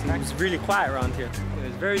 Seems really quiet around here.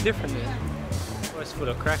 It's very different here. It's full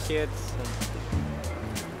of crackheads,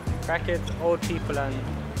 old people and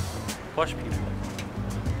posh people.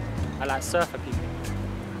 I like surfer people.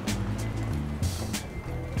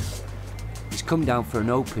 He's come down for an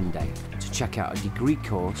open day to check out a degree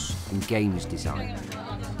course in games design.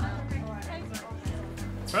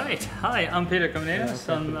 Right, hi, I'm Peter Comenius.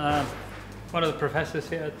 I'm one of the professors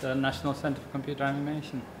here at the National Centre for Computer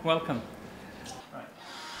Animation. Welcome.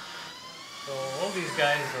 So all these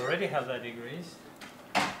guys already have their degrees,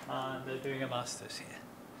 and they're doing a master's here.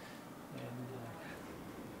 And,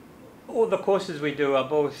 all the courses we do are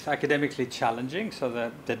both academically challenging,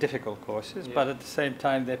 so they're difficult courses, but at the same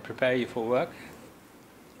time they prepare you for work.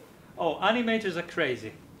 Oh, animators are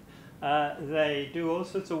crazy. They do all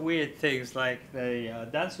sorts of weird things, like they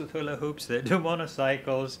dance with hula hoops, they do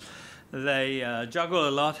motorcycles, they juggle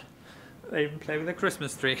a lot, they even play with a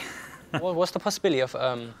Christmas tree. What's the possibility of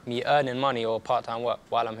me earning money or part-time work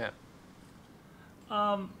while I'm here?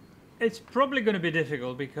 It's probably going to be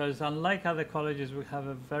difficult because, unlike other colleges, we have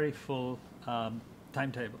a very full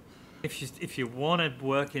timetable. If you want to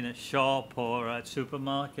work in a shop or a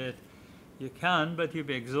supermarket, you can, but you'll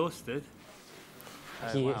be exhausted.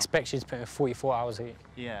 He expects you to put in 44 hours a week.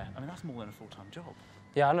 Yeah, I mean that's more than a full-time job.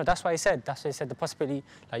 Yeah, I know. That's why he said. That's why he said the possibility,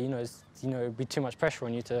 like it'd be too much pressure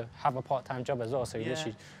on you to have a part-time job as well. So you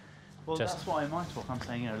literally. Well, that's why in my talk I'm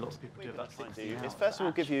saying, lots of people do about 60 hours. Is first of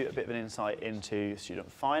all give you a bit of an insight into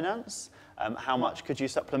student finance. How much could you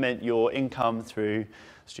supplement your income through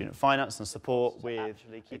student finance and support with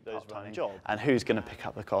keep those running job? And who's going to pick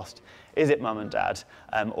up the cost? Is it mum and dad,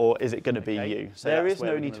 or is it going to be you? So there is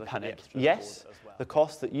no need to panic. Yes, the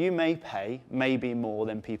cost that you may pay may be more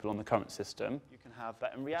than people on the current system. You can have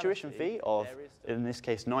a tuition fee of, in this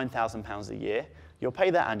case, £9,000 a year. You'll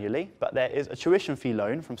pay that annually, but there is a tuition fee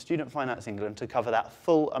loan from Student Finance England to cover that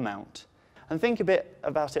full amount. And think a bit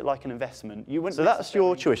about it like an investment. So that's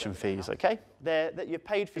your tuition fees, okay? That you're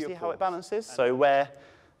paid for. See how it balances? So where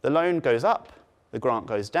the loan goes up, the grant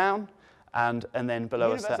goes down, and then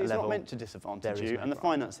below a certain level, it's not meant to disadvantage you, and the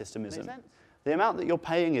finance system isn't. The amount that you're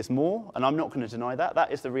paying is more, and I'm not going to deny that.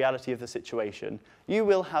 That is the reality of the situation. You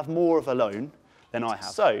will have more of a loan than I have.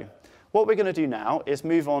 So what we're going to do now is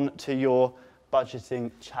move on to your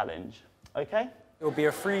budgeting challenge, okay? It'll be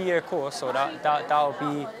a 3-year course, so that'll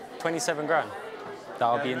be 27 grand.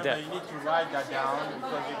 That'll be in debt. You need to write that down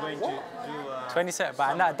because you're going to do... 27,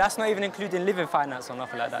 but that's not even including living finance or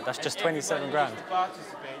nothing like that. That's just 27 grand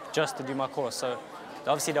just to do my course. So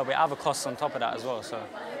obviously there'll be other costs on top of that as well, so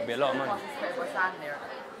it'll be a lot of money.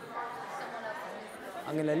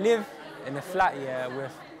 I'm gonna live in a flat here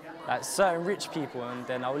with like certain rich people, and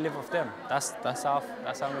then I'll live off them. That's how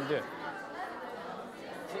I'm gonna do it.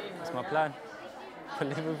 That's my plan. To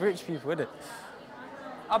live with rich people, isn't it?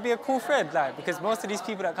 I'll be a cool friend, because most of these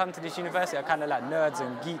people that come to this university are kind of like nerds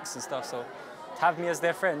and geeks and stuff, so to have me as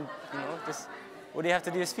their friend, all they have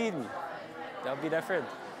to do is feed me. I'll be their friend.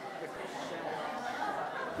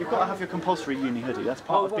 You've got to have your compulsory uni hoodie. That's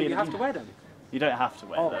part of being you have to wear them? You don't have to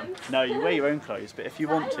wear them. No, you wear your own clothes, but if you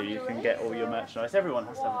want to, you can get all your merchandise. Everyone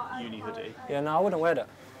has to have a uni hoodie. Yeah, no, I wouldn't wear that.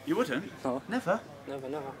 You wouldn't? No. Never?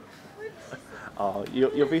 Never. Oh,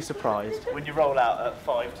 you'll be surprised when you roll out at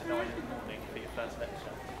 5 to 9 in the morning for your first lecture.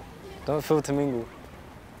 Don't feel to mingle.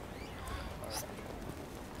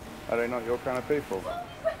 Are they not your kind of people?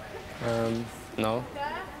 No.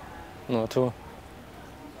 Not at all.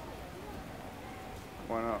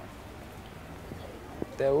 Why not?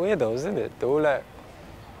 They're weirdos, isn't it? They're all like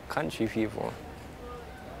country people.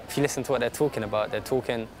 If you listen to what they're talking about, they're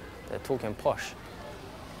talking posh.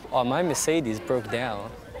 Oh, my Mercedes broke down,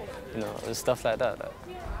 and stuff like that.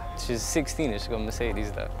 She's 16 and she got a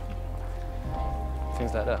Mercedes,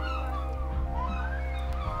 things like that.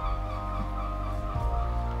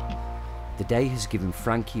 The day has given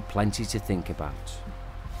Frankie plenty to think about.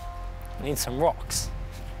 I need some rocks.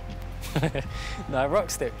 No, rock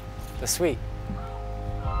stick. They're sweet.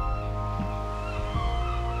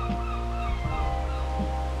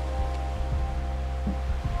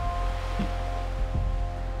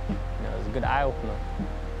 It's a good eye opener.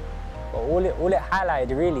 But all it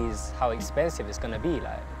highlighted really is how expensive it's gonna be.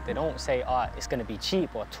 They don't say, it's gonna be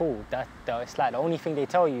cheap or at all. It's like the only thing they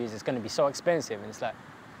tell you is it's gonna be so expensive, and it's like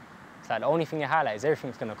the only thing they highlight is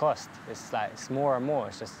everything's gonna cost. It's more and more.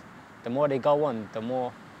 It's just the more they go on, the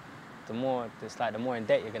more in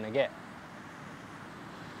debt you're gonna get.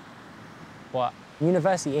 But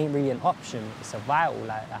university ain't really an option. It's a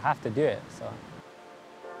vital. I have to do it. So.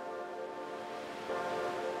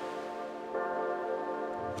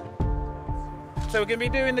 So we're going to be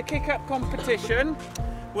doing the kick-up competition.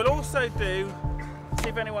 We'll also see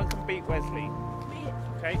if anyone can beat Wesley.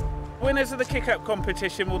 Okay. Winners of the kick-up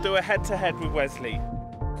competition will do a head-to-head with Wesley.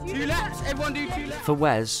 2 laps, everyone do 2 laps. For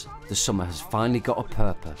Wes, the summer has finally got a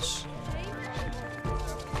purpose.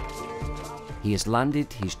 He has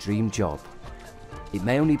landed his dream job. It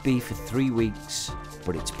may only be for 3 weeks,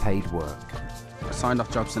 but it's paid work. I signed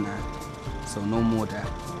off jobs in there, so no more debt.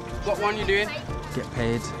 What one you doing? Get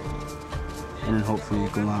paid, and then hopefully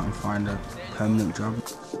go out and find a permanent job.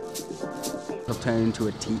 I've turned into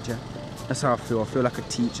a teacher. That's how I feel. I feel like a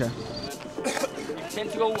teacher. Tend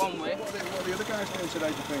to go one way. What are the other guys doing today,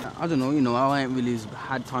 do you think? I don't know, you know, I ain't really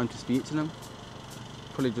had time to speak to them.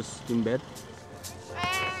 Probably just in bed.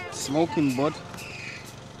 Smoking bud.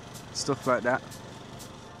 Stuff like that.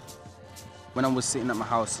 When I was sitting at my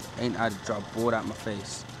house, I ain't had a drop bored out my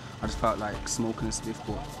face. I just felt like smoking a spliff,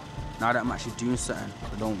 but now that I'm actually doing something,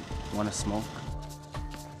 I don't want to smoke.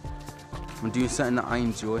 I'm doing something that I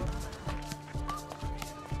enjoy.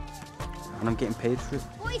 And I'm getting paid for it.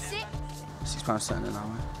 What is it? £6 something an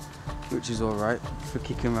hour, which is all right for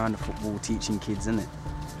kicking around the football, teaching kids, isn't it?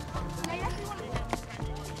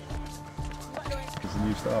 Is the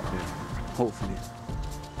new staff here? Hopefully.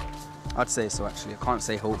 I'd say so, actually. I can't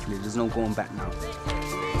say hopefully. There's no going back now.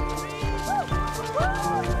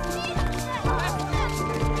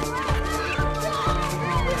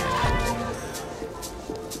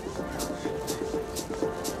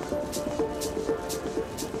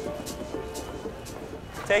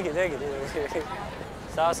 Take it.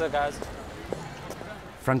 Salsa, guys.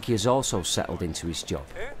 Frankie has also settled into his job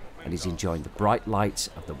and is enjoying the bright lights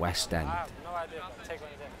of the West End. No idea. Take one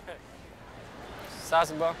of them.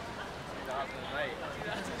 Salsa bar.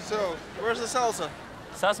 So, where's the salsa?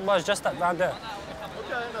 Salsa bar is just that round there.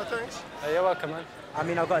 Okay, no thanks. Hey, you're welcome, man. I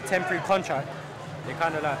mean, I've got a temporary contract. They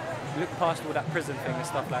kind of like look past all that prison thing and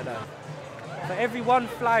stuff like that. For every one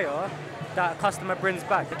flyer that a customer brings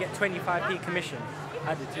back, they get 25p commission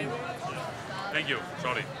added to it. Thank you.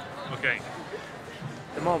 Sorry. Okay.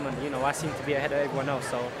 At the moment, you know, I seem to be ahead of everyone else,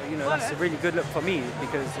 so, you know, that's a really good look for me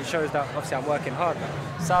because it shows that obviously I'm working hard.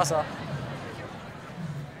 Salsa.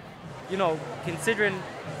 You know, considering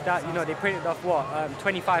that, you know, they printed off what,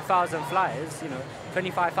 25,000 flyers, you know,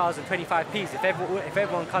 25,000, 25p's. If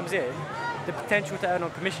everyone comes in, the potential to earn on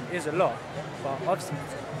commission is a lot, but obviously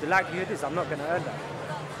the likelihood is I'm not going to earn that.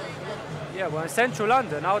 Yeah, well, in central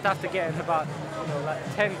London, I would have to get in about, you know,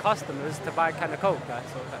 like 10 customers to buy a can of Coke, like,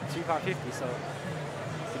 so like £2.50. So,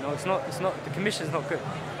 you know, it's not. The commission's not good.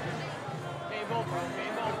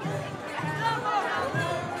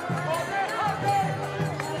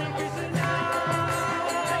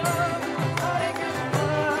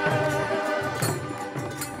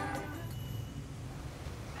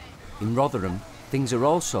 In Rotherham, things are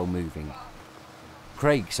also moving.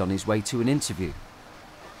 Craig's on his way to an interview.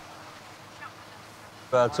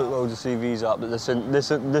 I took loads of CVs out, but this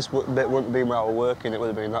bit wouldn't be where I was working, it would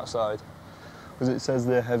have been that side. Because it says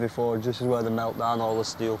they're heavy forge, this is where they melt down all the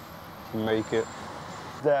steel and make it.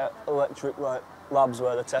 They're electric labs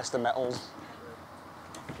where they test the metals.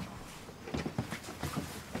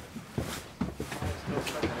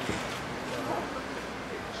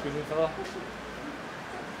 Excuse me, fella.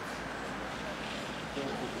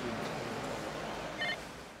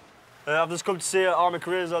 I've just come to see an Army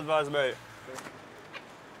Careers Advisor, mate.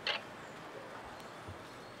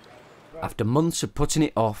 After months of putting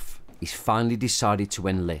it off, he's finally decided to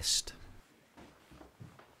enlist.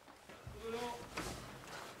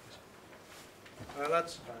 Hi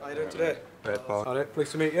lads, how you doing today? Right, pal. All right,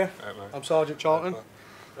 pleased to meet you. Right, mate. I'm Sergeant Charlton.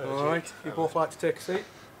 Right, All right, you both like to take a seat?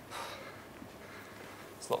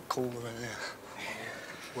 It's a lot cooler in here.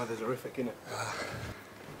 Weather's horrific, isn't it?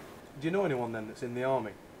 Do you know anyone then that's in the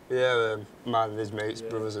army? Yeah, man and his mates,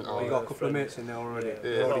 brothers and all. You got a couple of mates in there already?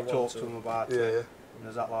 Yeah. You already talked to them about it? Yeah. And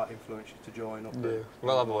does that like influence you to join up? Yeah.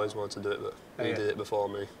 Well, I've always wanted to do it, but he did it before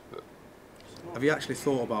me. But... Have you actually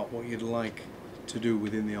thought about what you'd like to do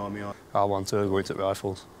within the army? I want to go into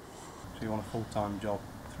rifles. So you want a full-time job,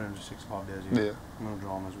 365 days a year? Yeah. No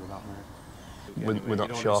dramas with that, mate. We're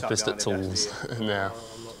not sharpest at tools now.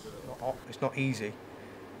 It's not easy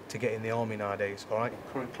to get in the army nowadays, all right?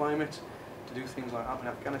 Current climate, to do things like that in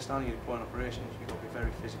Afghanistan, you're deploying operations, you've got to be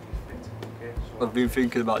very physically fit, okay? So I've been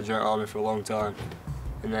thinking about joining army for a long time,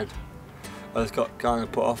 and then I just got kind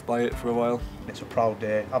of put off by it for a while. It's a proud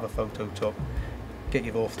day, have a photo tub, get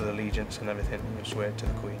your oath of allegiance and everything, and you swear it to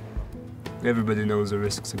the Queen. Everybody knows the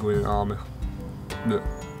risks of going in the army, but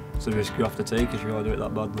it's a risk you have to take if you want to do it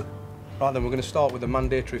that badly. Right then, we're going to start with a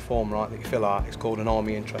mandatory form, right, that you fill out. It's called an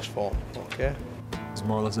army interest form, okay? It's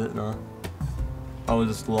more or less it now. I was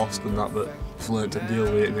just lost in that, but I've learned to deal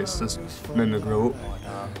with it, and it's just made me grow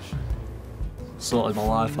up. Sorted my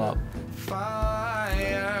life out.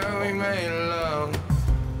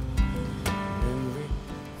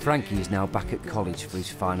 Frankie is now back at college for his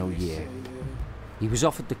final year. He was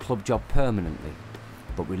offered the club job permanently,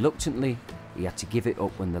 but reluctantly he had to give it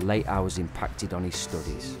up when the late hours impacted on his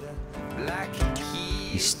studies.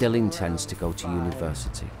 He still intends to go to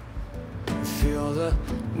university.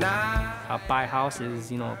 I buy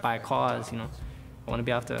houses, you know, buy cars, you know. I want to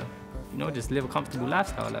be able to you know, just live a comfortable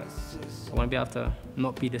lifestyle. Like, I want to be able to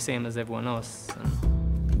not be the same as everyone else.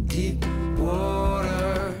 And deep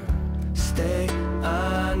water, stay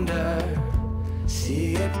under,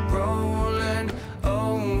 see it rolling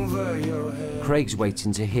over your head. Craig's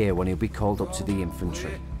waiting to hear when he'll be called up to the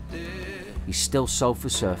infantry. He's still sofa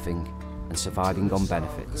surfing and surviving on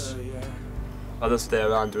benefits. I'll just stay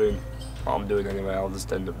around doing what I'm doing anyway. I'll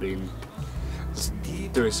just end up doing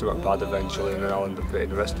something bad eventually, and then I'll end up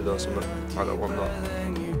getting arrested or something. I don't want that.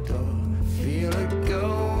 Feel it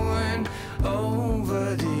going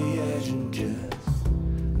over the edge and just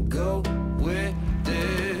go with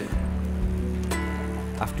it.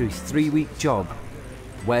 After his 3-week job,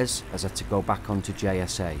 Wes has had to go back onto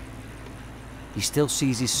JSA. He still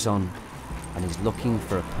sees his son and is looking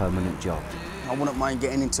for a permanent job. I wouldn't mind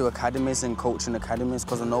getting into academies and coaching academies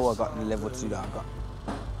because I know I got the level 2 that I got.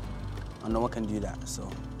 I know I can do that, so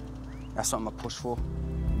that's what I'm gonna push for.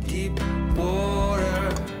 Deep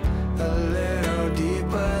water, a little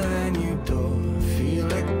deeper than you do.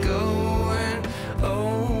 Feel it going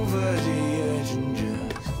over the edge and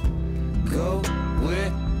just go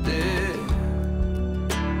with it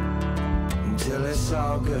until it's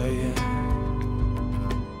all good, yeah.